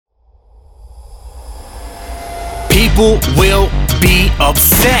people will be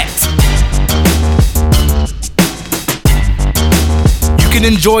upset. You can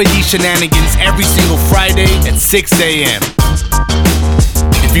enjoy these shenanigans every single Friday at 6 a.m.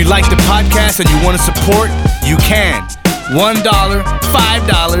 If you like the podcast and you want to support, you can. $1,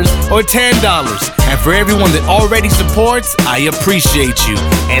 $5, or $10. And for everyone that already supports, I appreciate you.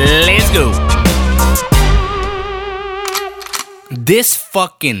 And let's go. This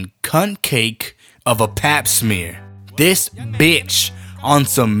fucking cunt cake of a pap smear. This bitch on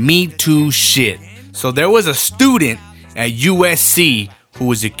some Me Too shit. So there was a student at USC who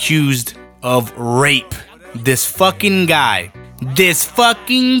was accused of rape. This fucking guy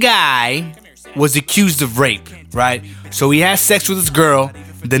was accused of rape, right? So he has sex with this girl.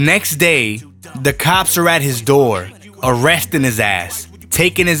 The next day, the cops are at his door, arresting his ass,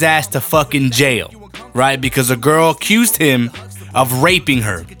 taking his ass to fucking jail, right? Because a girl accused him of raping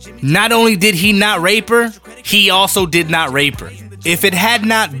her. Not only did he not rape her, he also did not rape her. If it had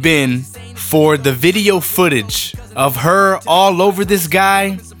not been for the video footage of her all over this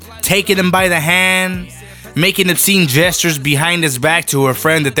guy, taking him by the hand, making obscene gestures behind his back to her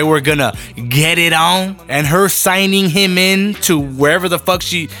friend that they were gonna get it on, and her signing him in to wherever the fuck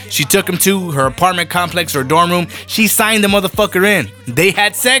she took him to, her apartment complex or dorm room, she signed the motherfucker in. They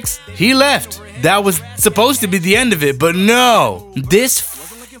had sex, he left. That was supposed to be the end of it, but no. This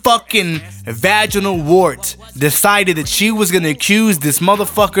fucking vaginal wart decided that she was gonna accuse this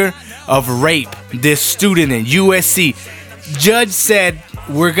motherfucker of rape, this student at USC. Judge said,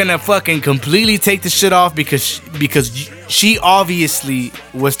 we're gonna fucking completely take the shit off because she obviously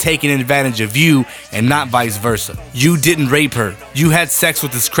was taking advantage of you and not vice versa. You didn't rape her. You had sex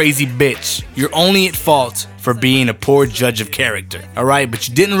with this crazy bitch. You're only at fault for being a poor judge of character. Alright, but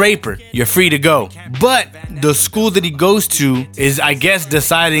you didn't rape her. You're free to go. But the school that he goes to is, I guess,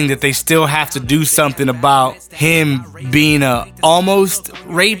 deciding that they still have to do something about him being a almost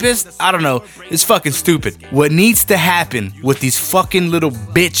rapist. I don't know. It's fucking stupid. What needs to happen with these fucking little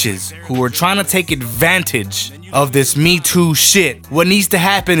bitches who are trying to take advantage of this Me Too shit, what needs to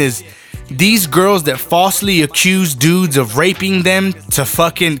happen is these girls that falsely accuse dudes of raping them to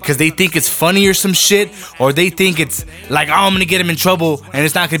fucking, cause they think it's funny or some shit, or they think it's like, oh, I'm gonna get him in trouble and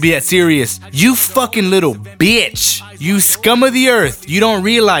it's not gonna be that serious. You fucking little bitch. You scum of the earth. You don't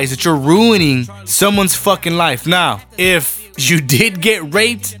realize that you're ruining someone's fucking life. Now, if you did get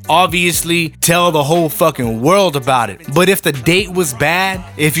raped, obviously tell the whole fucking world about it. But if the date was bad,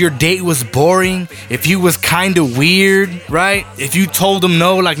 if your date was boring, if he was kind of weird, right? If you told him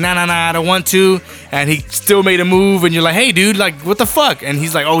no, like, nah, I don't want to, and he still made a move, and you're like, hey, dude, like, what the fuck? And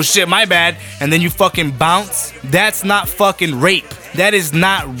he's like, oh shit, my bad. And then you fucking bounce. That's not fucking rape. That is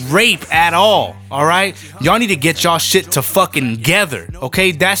not rape at all, alright? Y'all need to get y'all shit to fucking together,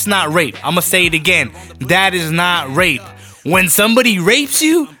 okay? That's not rape. I'ma say it again. That is not rape. When somebody rapes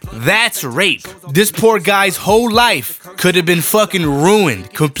you, that's rape. This poor guy's whole life could have been fucking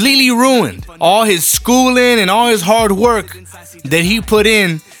ruined, completely ruined. All his schooling and all his hard work that he put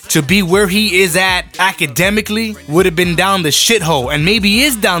in to be where he is at academically would have been down the shithole. And maybe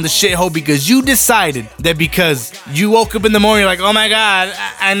is down the shithole because you decided that because you woke up in the morning like, oh my god,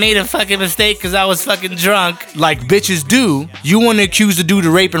 I made a fucking mistake because I was fucking drunk, like bitches do, you want to accuse the dude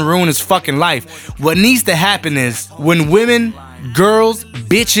of rape and ruin his fucking life. What needs to happen is when women, girls,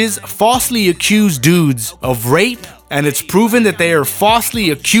 bitches falsely accuse dudes of rape, and it's proven that they are falsely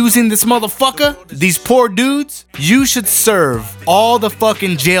accusing this motherfucker, these poor dudes, you should serve all the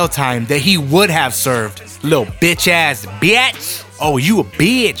fucking jail time that he would have served. Little bitch ass bitch. Oh, you a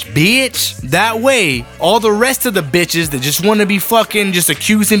bitch. That way, all the rest of the bitches that just want to be fucking just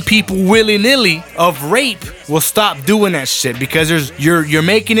accusing people willy-nilly of rape will stop doing that shit, because you're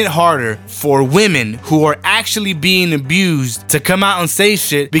making it harder for women who are actually being abused to come out and say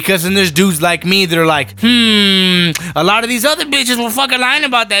shit, because then there's dudes like me that are like, a lot of these other bitches were fucking lying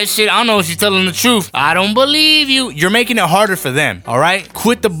about that shit. I don't know if she's telling the truth. I don't believe you. You're making it harder for them, alright?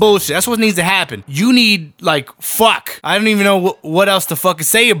 Quit the bullshit. That's what needs to happen. You need, like, fuck. I don't even know what else to fucking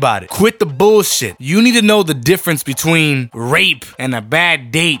say about it. Quit the bullshit. You need to know the difference between rape and a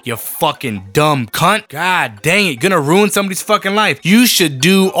bad date, you fucking dumb cunt. God dang it, gonna ruin somebody's fucking life. You should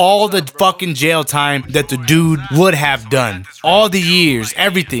do all the fucking jail time that the dude would have done. All the years,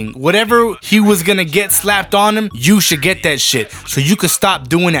 everything. Whatever he was gonna get slapped on him, you should get that shit. So you could stop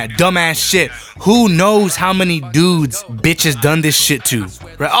doing that dumbass shit. Who knows how many dudes bitches done this shit to?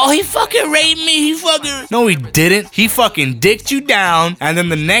 Right? Oh, he fucking raped me. No, he didn't. He fucking dicked you you down, and then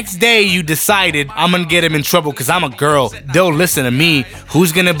the next day you decided, I'm gonna get him in trouble because I'm a girl. They'll listen to me.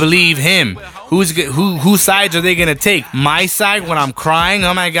 Who's gonna believe him? Whose sides are they gonna take? My side when I'm crying,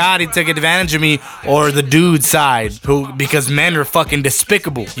 oh my god, he took advantage of me, or the dude's side, because men are fucking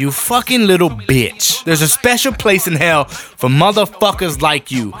despicable. You fucking little bitch. There's a special place in hell for motherfuckers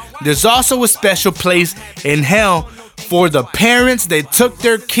like you. There's also a special place in hell for the parents that took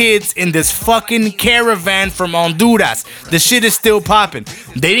their kids in this fucking caravan from Honduras. The shit is still popping.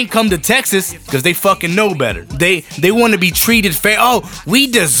 They didn't come to Texas because they fucking know better. They want to be treated fair. Oh, we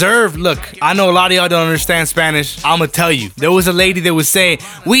deserve. Look, I know a lot of y'all don't understand Spanish. I'ma tell you. There was a lady that was saying,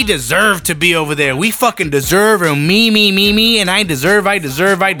 we deserve to be over there. We fucking deserve, and me, and I deserve.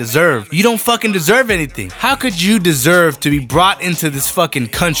 You don't fucking deserve anything. How could you deserve to be brought into this fucking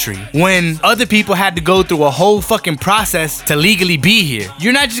country when other people had to go through a whole fucking process to legally be here?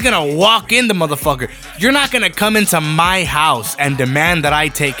 You're not just gonna walk in the motherfucker. You're not gonna come into my house and demand that I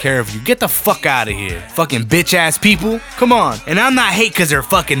take care of you. Get the fuck out of here. Fucking bitch ass people. Come on. And I'm not hate cause they're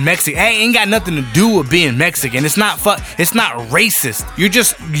fucking Mexican. Hey, ain't got nothing to do with being Mexican. It's not racist.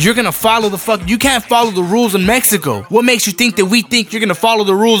 You're gonna follow the fuck. You can't follow the rules in Mexico. What makes you think that we think you're gonna follow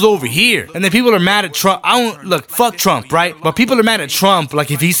the rules over here? And then people are mad at Trump. Look, fuck Trump, right? But people are mad at Trump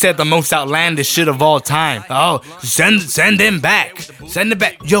like if he said the most outlandish shit of all time. Oh, send them back. Send them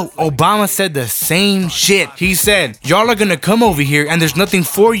back. Yo, Obama said the same shit. He said, y'all are gonna come over here and there's nothing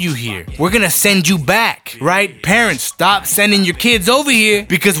for you here. We're gonna send you back, right? Parents, stop sending your kids over here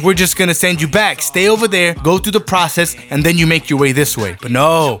because we're just gonna send you back. Stay over there, go through the process, and then you make your way this way. But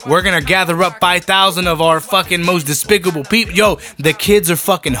no, we're gonna gather up 5,000 of our fucking most despicable people. Yo, the kids are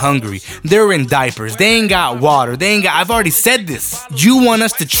fucking hungry. They're in diapers. They ain't got water. I've already said this. You want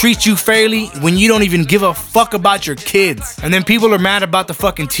us to treat you fairly when you don't even give a fuck about your kids. And then people are mad about the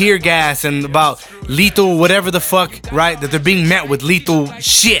fucking tear gas and about lethal whatever the fuck, right? That they're being met with lethal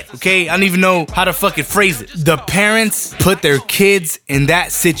shit, okay? I don't even know how to fucking phrase it. The parents put their kids in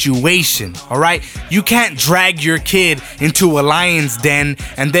that situation, alright? You can't drag your kid into a lion's den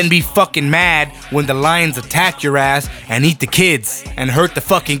and then be fucking mad when the lions attack your ass and eat the kids and hurt the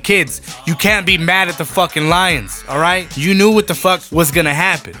fucking kids. You can't be mad at the fucking lions, alright? You knew what the fuck was gonna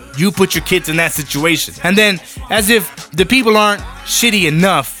happen. You put your kids in that situation. And then, as if the people aren't shitty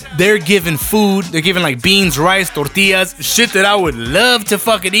enough, they're giving food. They're giving like beans, rice, tortillas, shit that I would love to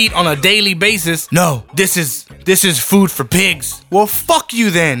fucking eat on a daily basis. No, this is food for pigs. Well, fuck you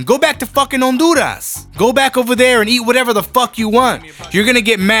then. Go back to fucking Honduras. Go back over there and eat whatever the fuck you want. You're gonna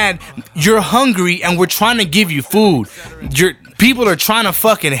get mad. You're hungry and we're trying to give you food. People are trying to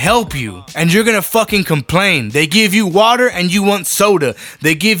fucking help you, and you're gonna fucking complain. They give you water and you want soda.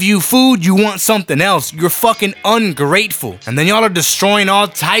 They give you food, you want something else. You're fucking ungrateful. And then y'all are destroying all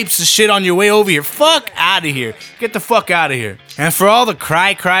types of shit on your way over here. Fuck out of here. Get the fuck out of here. And for all the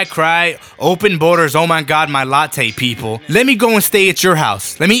cry, open borders, oh my god, my latte people, let me go and stay at your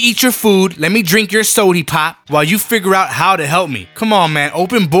house. Let me eat your food. Let me drink your soda pop while you figure out how to help me. Come on, man.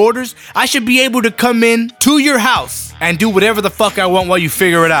 Open borders? I should be able to come in to your house and do whatever the fuck I want while you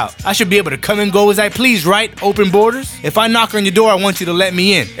figure it out. I should be able to come and go as I please, right? Open borders? If I knock on your door, I want you to let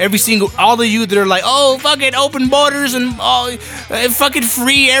me in. All of you that are like, oh, fucking open borders and fucking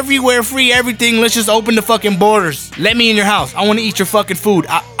free everywhere, free everything. Let's just open the fucking borders. Let me in your house. I want to eat your fucking food.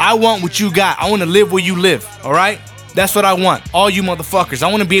 I want what you got. I want to live where you live, all right? That's what I want. All you motherfuckers. I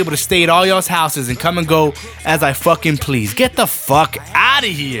want to be able to stay at all y'all's houses and come and go as I fucking please. Get the fuck out of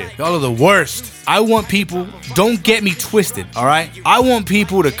here. Y'all are the worst. I want people, don't get me twisted, all right? I want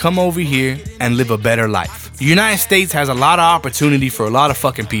people to come over here and live a better life. The United States has a lot of opportunity for a lot of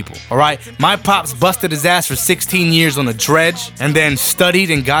fucking people, all right? My pops busted his ass for 16 years on a dredge and then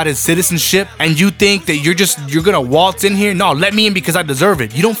studied and got his citizenship, and you think that you're gonna waltz in here? No, let me in because I deserve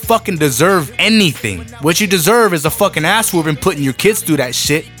it. You don't fucking deserve anything. What you deserve is a fucking ass whooping putting your kids through that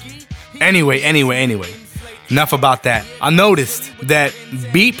shit. Anyway. Enough about that. I noticed that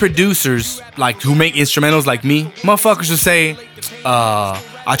beat producers, like who make instrumentals like me, motherfuckers will say,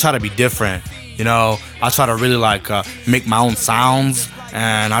 I try to be different. You know, I try to really make my own sounds,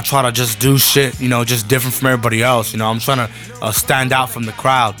 and I try to just do shit, just different from everybody else. I'm trying to stand out from the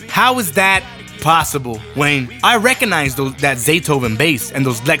crowd. How is that possible, Wayne? I recognize that Zaytoven bass and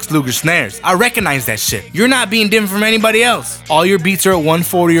those Lex Luger snares. I recognize that shit. You're not being different from anybody else. All your beats are at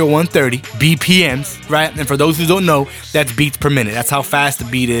 140 or 130 BPMs, right? And for those who don't know, that's beats per minute. That's how fast the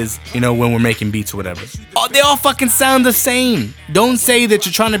beat is, when we're making beats or whatever. Oh, they all fucking sound the same. Don't say that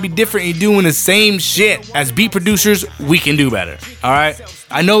you're trying to be different. You're doing the same shit. As beat producers, we can do better. All right?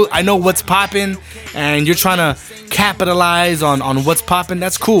 I know what's popping, and you're trying to capitalize on what's popping.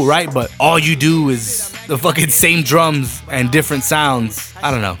 That's cool, right? But all you do is the fucking same drums and different sounds.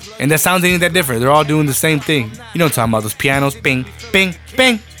 I don't know. And that sounds ain't that different. They're all doing the same thing. You know what I'm talking about? Those pianos. Bing, bing,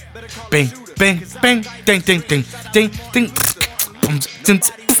 bing, bing, bing, bing, ding, ding, ding, ding, ding.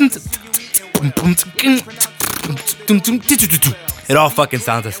 It all fucking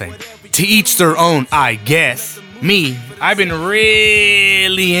sounds the same. To each their own, I guess. Me, I've been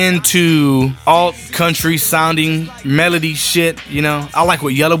really into alt country sounding melody shit, you know. I like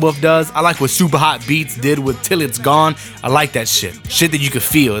what Yellow Wolf does. I like what Super Hot Beats did with Till It's Gone. I like that shit. Shit that you could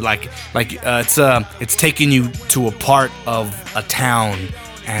feel. It's taking you to a part of a town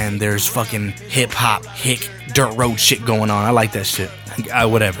and there's fucking hip hop, hick, dirt road shit going on. I like that shit.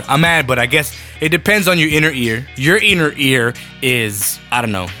 Whatever. I'm mad, but I guess it depends on your inner ear. Your inner ear is, I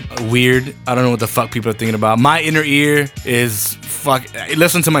don't know, weird. I don't know what the fuck people are thinking about. My inner ear is fuck.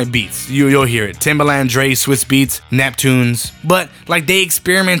 Listen to my beats. You'll hear it. Timbaland, Dre, Swiss Beats, Neptunes. But like they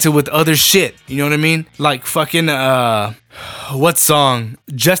experimented with other shit. You know what I mean? Like fucking what song?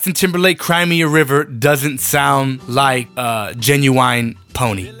 Justin Timberlake, Cry Me a River doesn't sound like Genuine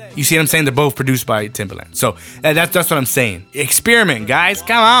Pony. You see what I'm saying? They're both produced by Timbaland. So that's what I'm saying. Experiment, guys.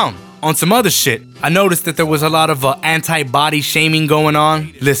 Come on. On some other shit, I noticed that there was a lot of anti-body shaming going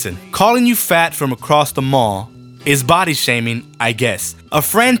on. Listen, calling you fat from across the mall is body shaming, I guess. A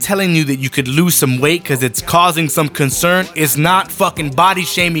friend telling you that you could lose some weight because it's causing some concern is not fucking body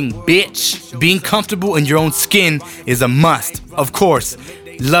shaming, bitch. Being comfortable in your own skin is a must. Of course,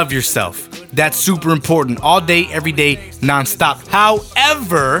 love yourself. That's super important. All day, every day, non-stop.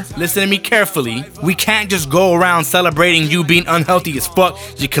 However, listen to me carefully. We can't just go around celebrating you being unhealthy as fuck,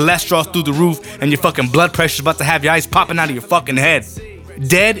 your cholesterol's through the roof, and your fucking blood pressure's about to have your eyes popping out of your fucking head.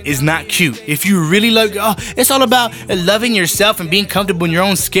 Dead is not cute. If you really love, it's all about loving yourself and being comfortable in your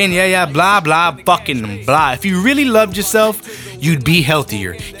own skin. Yeah, blah, blah, fucking blah. If you really loved yourself, you'd be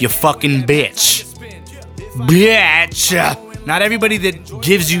healthier. You fucking bitch. Bitch. Not everybody that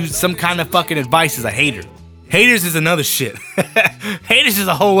gives you some kind of fucking advice is a hater. Haters is another shit. Haters is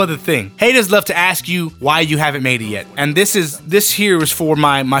a whole other thing. Haters love to ask you why you haven't made it yet. And this here is for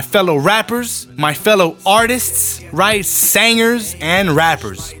my fellow rappers, my fellow artists, right? Singers and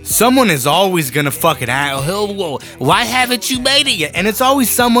rappers. Someone is always gonna fucking ask, why haven't you made it yet? And it's always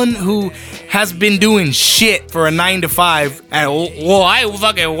someone who has been doing shit for a 9 to 5 and I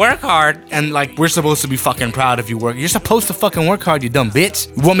fucking work hard. And like, we're supposed to be fucking proud of you work. You're supposed to fucking work hard, you dumb bitch.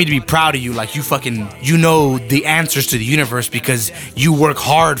 You want me to be proud of you like you fucking, you know the answers to the universe because you work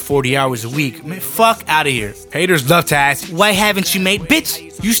hard 40 hours a week. Man, fuck out of here. Haters love to ask, why haven't you made?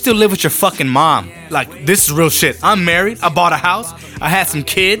 Bitch, you still live with your fucking mom. Like, this is real shit. I'm married. I bought a house. I had some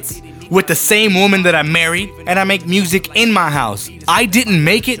kids with the same woman that I married, and I make music in my house. I didn't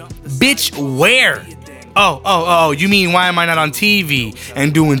make it? Bitch, where? Oh, you mean why am I not on TV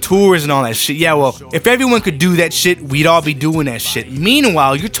and doing tours and all that shit? Yeah, well, if everyone could do that shit, we'd all be doing that shit.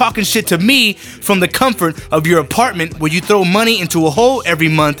 Meanwhile, you're talking shit to me from the comfort of your apartment where you throw money into a hole every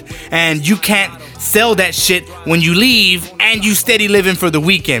month and you can't sell that shit when you leave and you steady living for the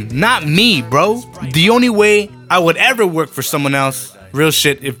weekend. Not me, bro. The only way I would ever work for someone else, real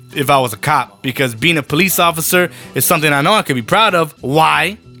shit, if I was a cop, because being a police officer is something I know I could be proud of.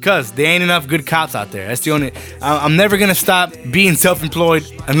 Why? Because there ain't enough good cops out there. That's the only. I'm never gonna stop being self-employed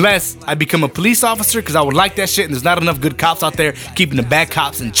unless I become a police officer, because I would like that shit, and there's not enough good cops out there keeping the bad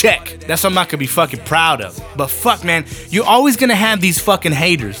cops in check. That's what I'm not gonna be fucking proud of. But fuck, man, you're always gonna have these fucking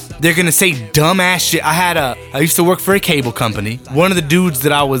haters. They're gonna say dumbass shit. I used to work for a cable company. One of the dudes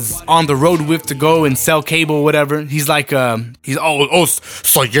that I was on the road with to go and sell cable or whatever, he's like,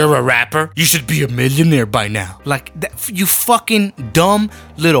 so you're a rapper? You should be a millionaire by now. Like, that, you fucking dumb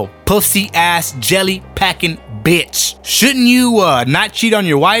little pussy ass jelly packing bitch. Shouldn't you not cheat on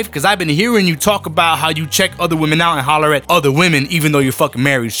your wife? Because I've been hearing you talk about how you check other women out and holler at other women even though you're fucking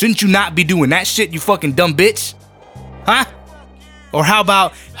married. Shouldn't you not be doing that shit, you fucking dumb bitch? Huh? Or how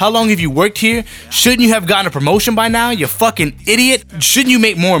about, how long have you worked here? Shouldn't you have gotten a promotion by now, you fucking idiot? Shouldn't you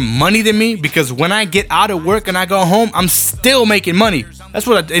make more money than me? Because when I get out of work and I go home, I'm still making money. That's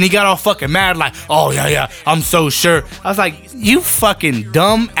what and he got all fucking mad like, oh yeah, I'm so sure. I was like, you fucking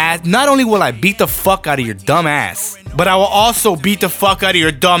dumb ass. Not only will I beat the fuck out of your dumb ass, but I will also beat the fuck out of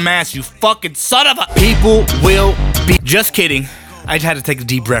your dumb ass, you fucking son of a. People will be. Just kidding. I just had to take a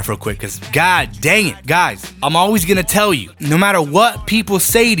deep breath real quick, because god dang it, guys, I'm always gonna tell you, no matter what people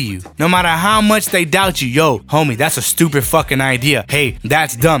say to you, no matter how much they doubt you, yo, homie, that's a stupid fucking idea. Hey,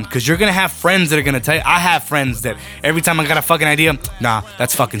 that's dumb, because you're gonna have friends that are gonna tell you. I have friends that every time I got a fucking idea, nah,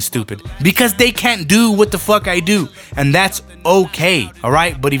 that's fucking stupid, because they can't do what the fuck I do, and that's okay,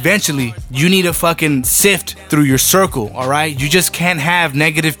 alright? But eventually, you need to fucking sift through your circle, alright? You just can't have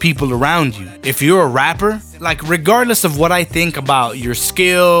negative people around you. If you're a rapper, like, regardless of what I think about your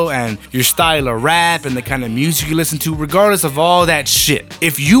skill and your style of rap and the kind of music you listen to, regardless of all that shit,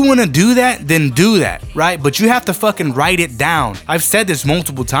 if you want to do that, then do that, right? But you have to fucking write it down. I've said this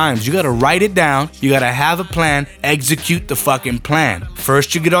multiple times. You gotta write it down. You gotta have a plan. Execute the fucking plan.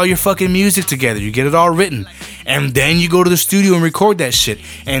 First, you get all your fucking music together. You get it all written. And then you go to the studio and record that shit.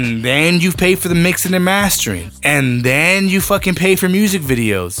 And then you pay for the mixing and mastering. And then you fucking pay for music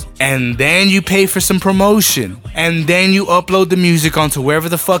videos. And then you pay for some promotion. And then you upload the music onto wherever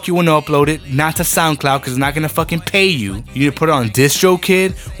the fuck you want to upload it. Not to SoundCloud, because it's not going to fucking pay you. You need to put it on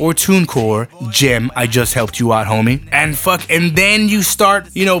DistroKid or TuneCore. Jim, I just helped you out, homie. And then you start,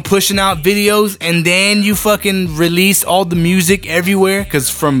 pushing out videos. And then you fucking release all the music everywhere. Because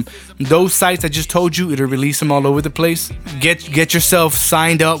from those sites I just told you, it'll release them all over the place. Get yourself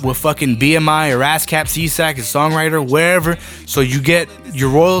signed up with fucking BMI or ASCAP, CSAC, a songwriter, wherever, so you get your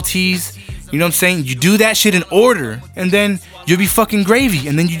royalties. You know what I'm saying? You do that shit in order, and then you'll be fucking gravy,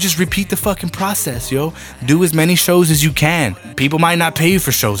 and then you just repeat the fucking process, yo. Do as many shows as you can. People might not pay you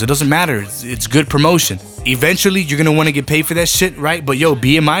for shows. It doesn't matter. It's good promotion. Eventually, you're gonna want to get paid for that shit, right? But yo,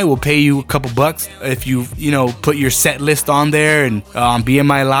 BMI will pay you a couple bucks if you put your set list on there and on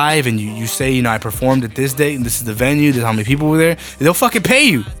BMI Live, and you say, I performed at this date, and this is the venue, this is how many people were there. They'll fucking pay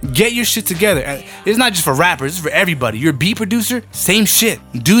you. Get your shit together. It's not just for rappers. It's for everybody. You're a beat producer, same shit.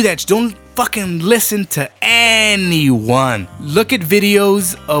 Do that. Don't fucking listen to anyone. Look at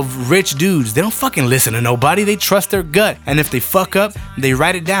videos of rich dudes. They don't fucking listen to nobody. They trust their gut. And if they fuck up, they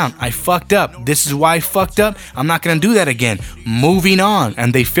write it down. I fucked up. This is why I fucked up. I'm not gonna do that again. Moving on.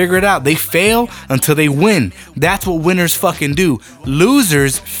 And they figure it out. They fail until they win. That's what winners fucking do.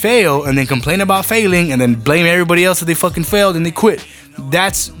 Losers fail and then complain about failing and then blame everybody else that they fucking failed and they quit.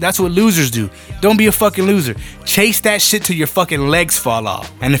 That's what losers do. Don't be a fucking loser. Chase that shit till your fucking legs fall off.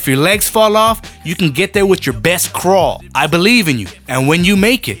 And if your legs fall off, you can get there with your best crawl. I believe in you. And when you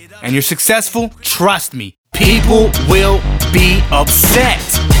make it and you're successful, trust me, people will be upset.